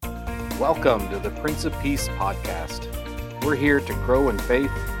Welcome to the Prince of Peace podcast. We're here to grow in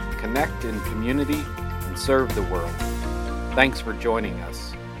faith, connect in community, and serve the world. Thanks for joining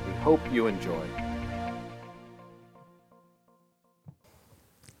us. We hope you enjoy.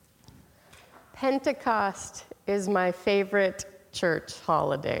 Pentecost is my favorite church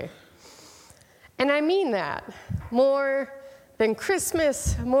holiday. And I mean that. More than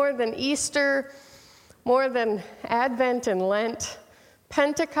Christmas, more than Easter, more than Advent and Lent,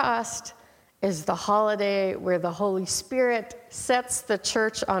 Pentecost is the holiday where the Holy Spirit sets the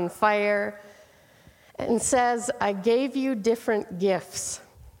church on fire and says, I gave you different gifts.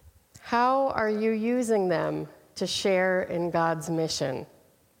 How are you using them to share in God's mission?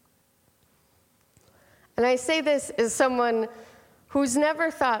 And I say this as someone who's never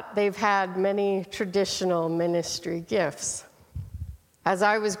thought they've had many traditional ministry gifts. As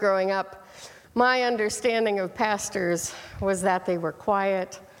I was growing up, my understanding of pastors was that they were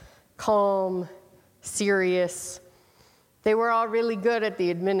quiet, calm, serious. They were all really good at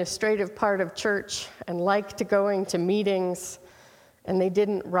the administrative part of church and liked going to meetings, and they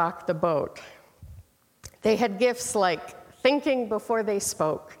didn't rock the boat. They had gifts like thinking before they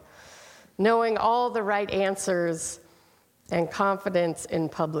spoke, knowing all the right answers, and confidence in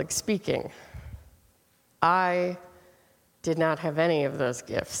public speaking. I did not have any of those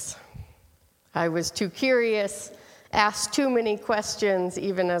gifts. I was too curious, asked too many questions,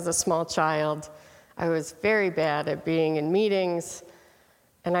 even as a small child. I was very bad at being in meetings,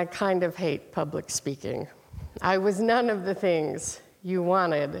 and I kind of hate public speaking. I was none of the things you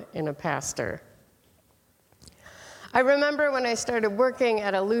wanted in a pastor. I remember when I started working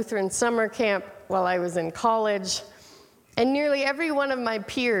at a Lutheran summer camp while I was in college, and nearly every one of my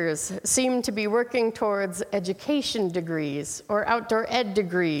peers seemed to be working towards education degrees or outdoor ed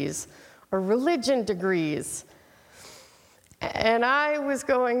degrees or religion degrees. And I was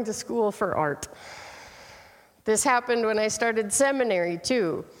going to school for art. This happened when I started seminary,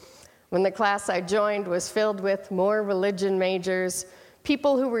 too, when the class I joined was filled with more religion majors,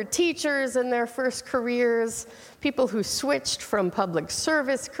 people who were teachers in their first careers, people who switched from public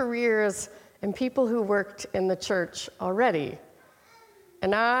service careers, and people who worked in the church already.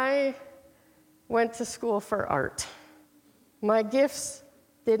 And I went to school for art. My gifts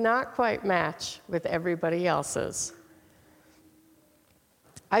did not quite match with everybody else's.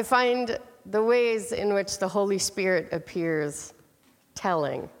 I find the ways in which the Holy Spirit appears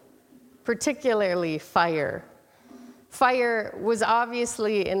telling, particularly fire. Fire was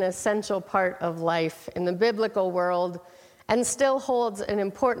obviously an essential part of life in the biblical world and still holds an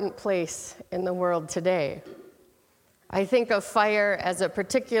important place in the world today. I think of fire as a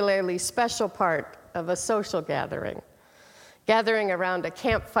particularly special part of a social gathering around a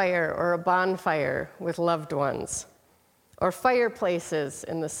campfire or a bonfire with loved ones, or fireplaces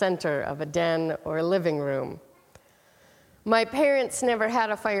in the center of a den or a living room. My parents never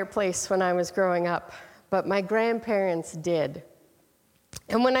had a fireplace when I was growing up, but my grandparents did.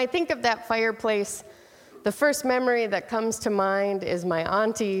 And when I think of that fireplace, the first memory that comes to mind is my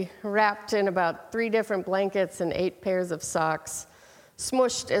auntie wrapped in about 3 different blankets and 8 pairs of socks,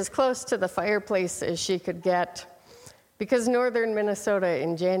 smushed as close to the fireplace as she could get, because northern Minnesota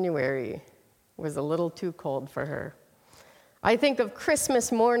in January was a little too cold for her. I think of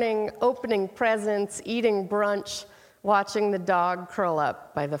Christmas morning, opening presents, eating brunch, watching the dog curl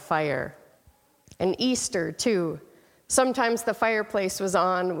up by the fire. And Easter, too. Sometimes the fireplace was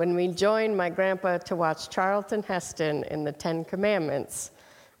on when we joined my grandpa to watch Charlton Heston in the 10 Commandments,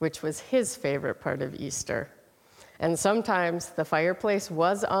 which was his favorite part of Easter. And sometimes the fireplace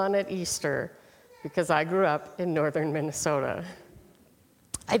was on at Easter because I grew up in northern Minnesota.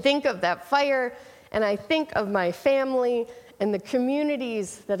 I think of that fire, and I think of my family and the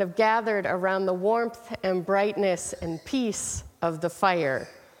communities that have gathered around the warmth and brightness and peace of the fire.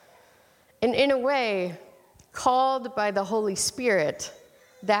 And in a way, called by the Holy Spirit,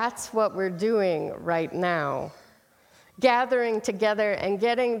 that's what we're doing right now. Gathering together and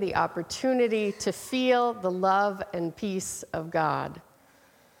getting the opportunity to feel the love and peace of God.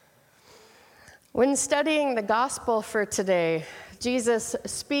 When studying the gospel for today, Jesus,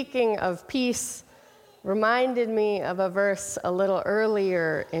 speaking of peace, reminded me of a verse a little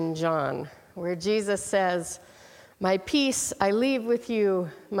earlier in John, where Jesus says, "My peace I leave with you,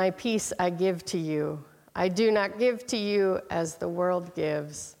 my peace I give to you. I do not give to you as the world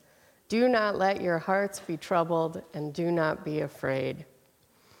gives. Do not let your hearts be troubled, and do not be afraid."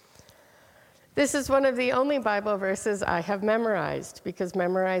 This is one of the only Bible verses I have memorized, because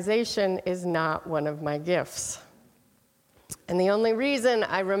memorization is not one of my gifts. And the only reason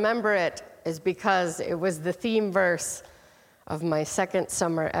I remember it is because it was the theme verse of my second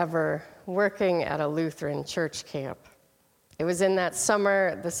summer ever working at a Lutheran church camp. It was in that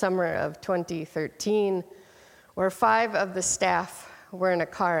summer, the summer of 2013, where 5 of the staff were in a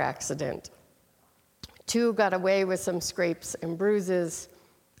car accident. 2 got away with some scrapes and bruises.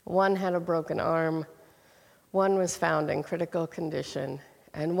 1 had a broken arm. 1 was found in critical condition.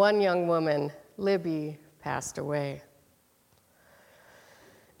 And 1 young woman, Libby, passed away.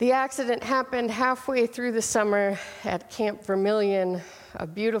 The accident happened halfway through the summer at Camp Vermilion, a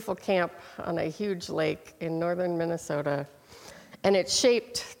beautiful camp on a huge lake in northern Minnesota, and it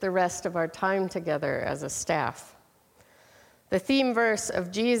shaped the rest of our time together as a staff. The theme verse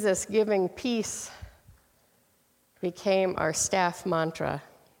of Jesus giving peace became our staff mantra.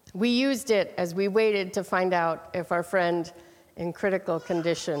 We used it as we waited to find out if our friend in critical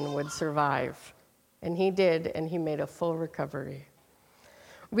condition would survive. And he did, and he made a full recovery.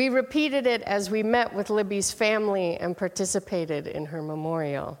 We repeated it as we met with Libby's family and participated in her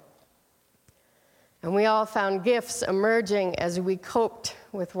memorial. And we all found gifts emerging as we coped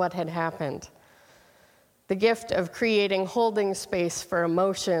with what had happened. The gift of creating holding space for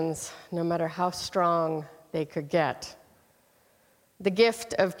emotions, no matter how strong they could get. The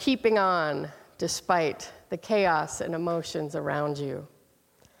gift of keeping on despite the chaos and emotions around you.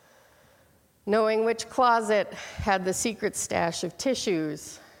 Knowing which closet had the secret stash of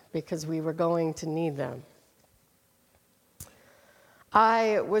tissues because we were going to need them.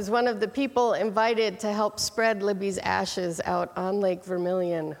 I was one of the people invited to help spread Libby's ashes out on Lake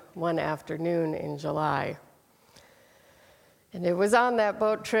Vermilion one afternoon in July. And it was on that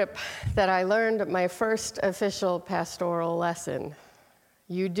boat trip that I learned my first official pastoral lesson.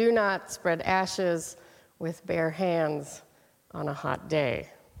 You do not spread ashes with bare hands on a hot day.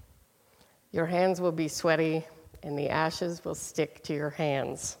 Your hands will be sweaty, and the ashes will stick to your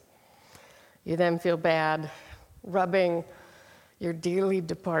hands. You then feel bad, rubbing your dearly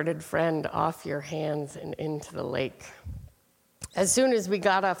departed friend off your hands and into the lake. As soon as we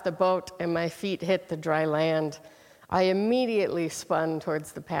got off the boat and my feet hit the dry land, I immediately spun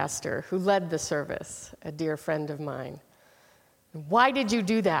towards the pastor who led the service, a dear friend of mine. Why did you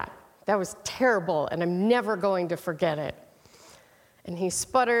do that? That was terrible, and I'm never going to forget it. And he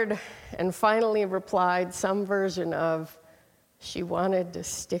sputtered and finally replied some version of, "She wanted to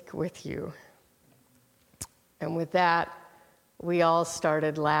stick with you." And with that, we all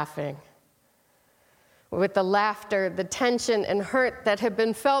started laughing. With the laughter, the tension and hurt that had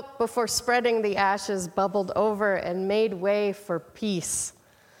been felt before spreading the ashes bubbled over and made way for peace.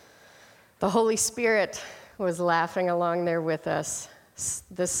 The Holy Spirit was laughing along there with us.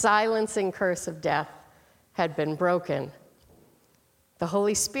 The silencing curse of death had been broken. The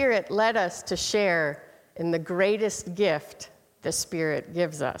Holy Spirit led us to share in the greatest gift the Spirit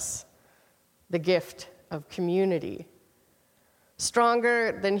gives us, the gift of community.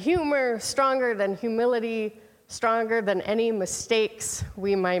 Stronger than humor, stronger than humility, stronger than any mistakes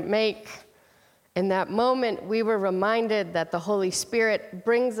we might make. In that moment, we were reminded that the Holy Spirit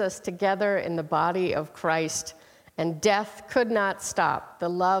brings us together in the body of Christ, and death could not stop the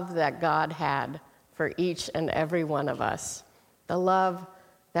love that God had for each and every one of us, the love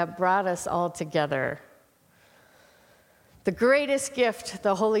that brought us all together. The greatest gift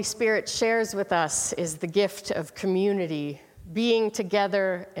the Holy Spirit shares with us is the gift of community, being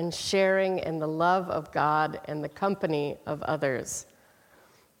together and sharing in the love of God and the company of others.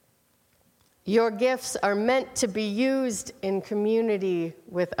 Your gifts are meant to be used in community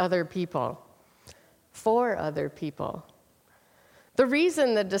with other people, for other people. The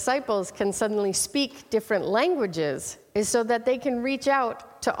reason the disciples can suddenly speak different languages is so that they can reach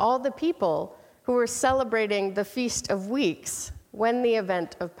out to all the people who were celebrating the Feast of Weeks when the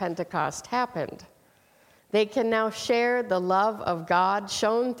event of Pentecost happened. They can now share the love of God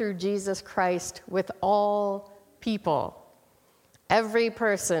shown through Jesus Christ with all people. Every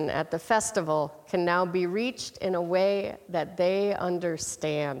person at the festival can now be reached in a way that they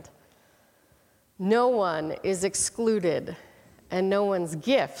understand. No one is excluded, and no one's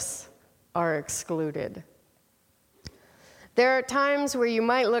gifts are excluded. There are times where you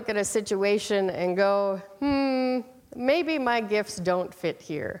might look at a situation and go, maybe my gifts don't fit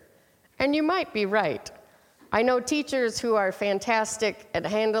here. And you might be right. I know teachers who are fantastic at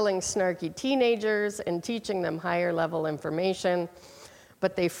handling snarky teenagers and teaching them higher level information,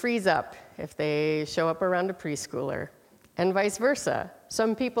 but they freeze up if they show up around a preschooler, and vice versa.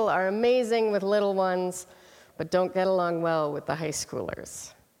 Some people are amazing with little ones, but don't get along well with the high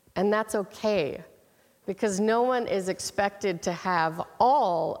schoolers. And that's okay, because no one is expected to have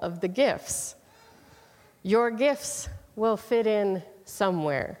all of the gifts. Your gifts will fit in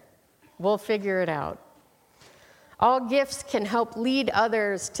somewhere. We'll figure it out. All gifts can help lead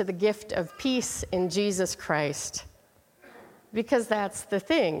others to the gift of peace in Jesus Christ. Because that's the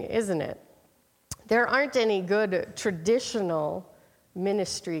thing, isn't it? There aren't any good traditional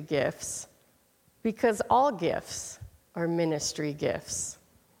ministry gifts, because all gifts are ministry gifts.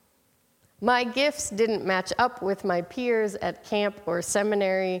 My gifts didn't match up with my peers at camp or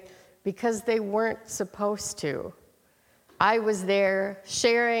seminary because they weren't supposed to. I was there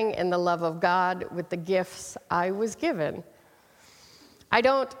sharing in the love of God with the gifts I was given. I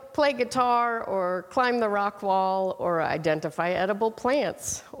don't play guitar or climb the rock wall or identify edible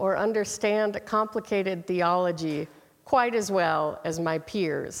plants or understand complicated theology quite as well as my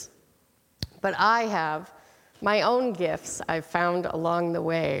peers. But I have my own gifts I've found along the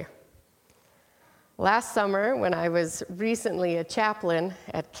way. Last summer, when I was recently a chaplain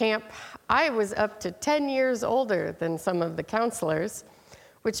at camp, I was up to 10 years older than some of the counselors,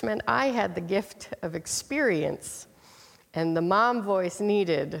 which meant I had the gift of experience and the mom voice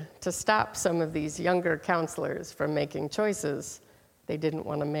needed to stop some of these younger counselors from making choices they didn't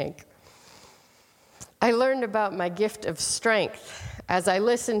want to make. I learned about my gift of strength as I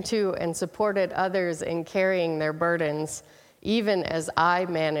listened to and supported others in carrying their burdens, even as I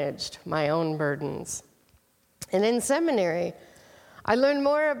managed my own burdens. And in seminary, I learned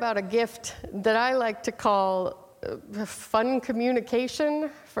more about a gift that I like to call fun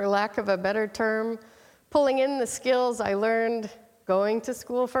communication, for lack of a better term, pulling in the skills I learned going to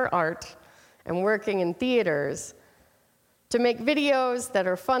school for art and working in theaters to make videos that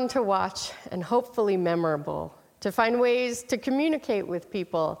are fun to watch and hopefully memorable, to find ways to communicate with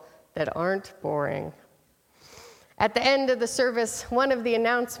people that aren't boring. At the end of the service, one of the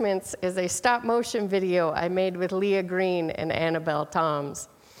announcements is a stop-motion video I made with Leah Green and Annabelle Toms.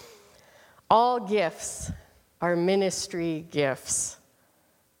 All gifts are ministry gifts.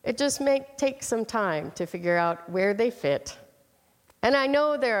 It just may take some time to figure out where they fit. And I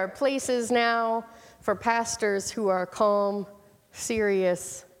know there are places now for pastors who are calm,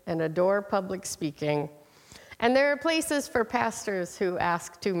 serious, and adore public speaking. And there are places for pastors who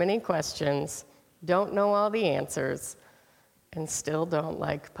ask too many questions, don't know all the answers, and still don't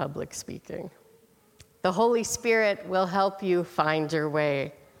like public speaking. The Holy Spirit will help you find your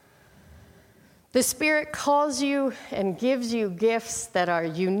way. The Spirit calls you and gives you gifts that are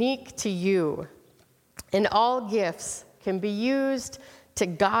unique to you, and all gifts can be used to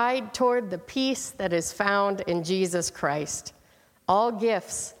guide toward the peace that is found in Jesus Christ. All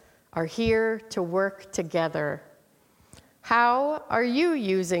gifts are here to work together. How are you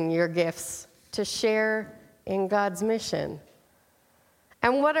using your gifts to share in God's mission?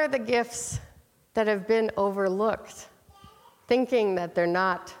 And what are the gifts that have been overlooked, thinking that they're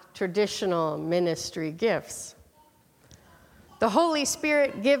not traditional ministry gifts? The Holy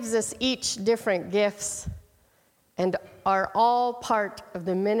Spirit gives us each different gifts and are all part of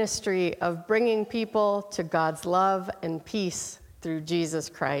the ministry of bringing people to God's love and peace through Jesus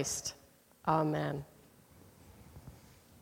Christ. Amen.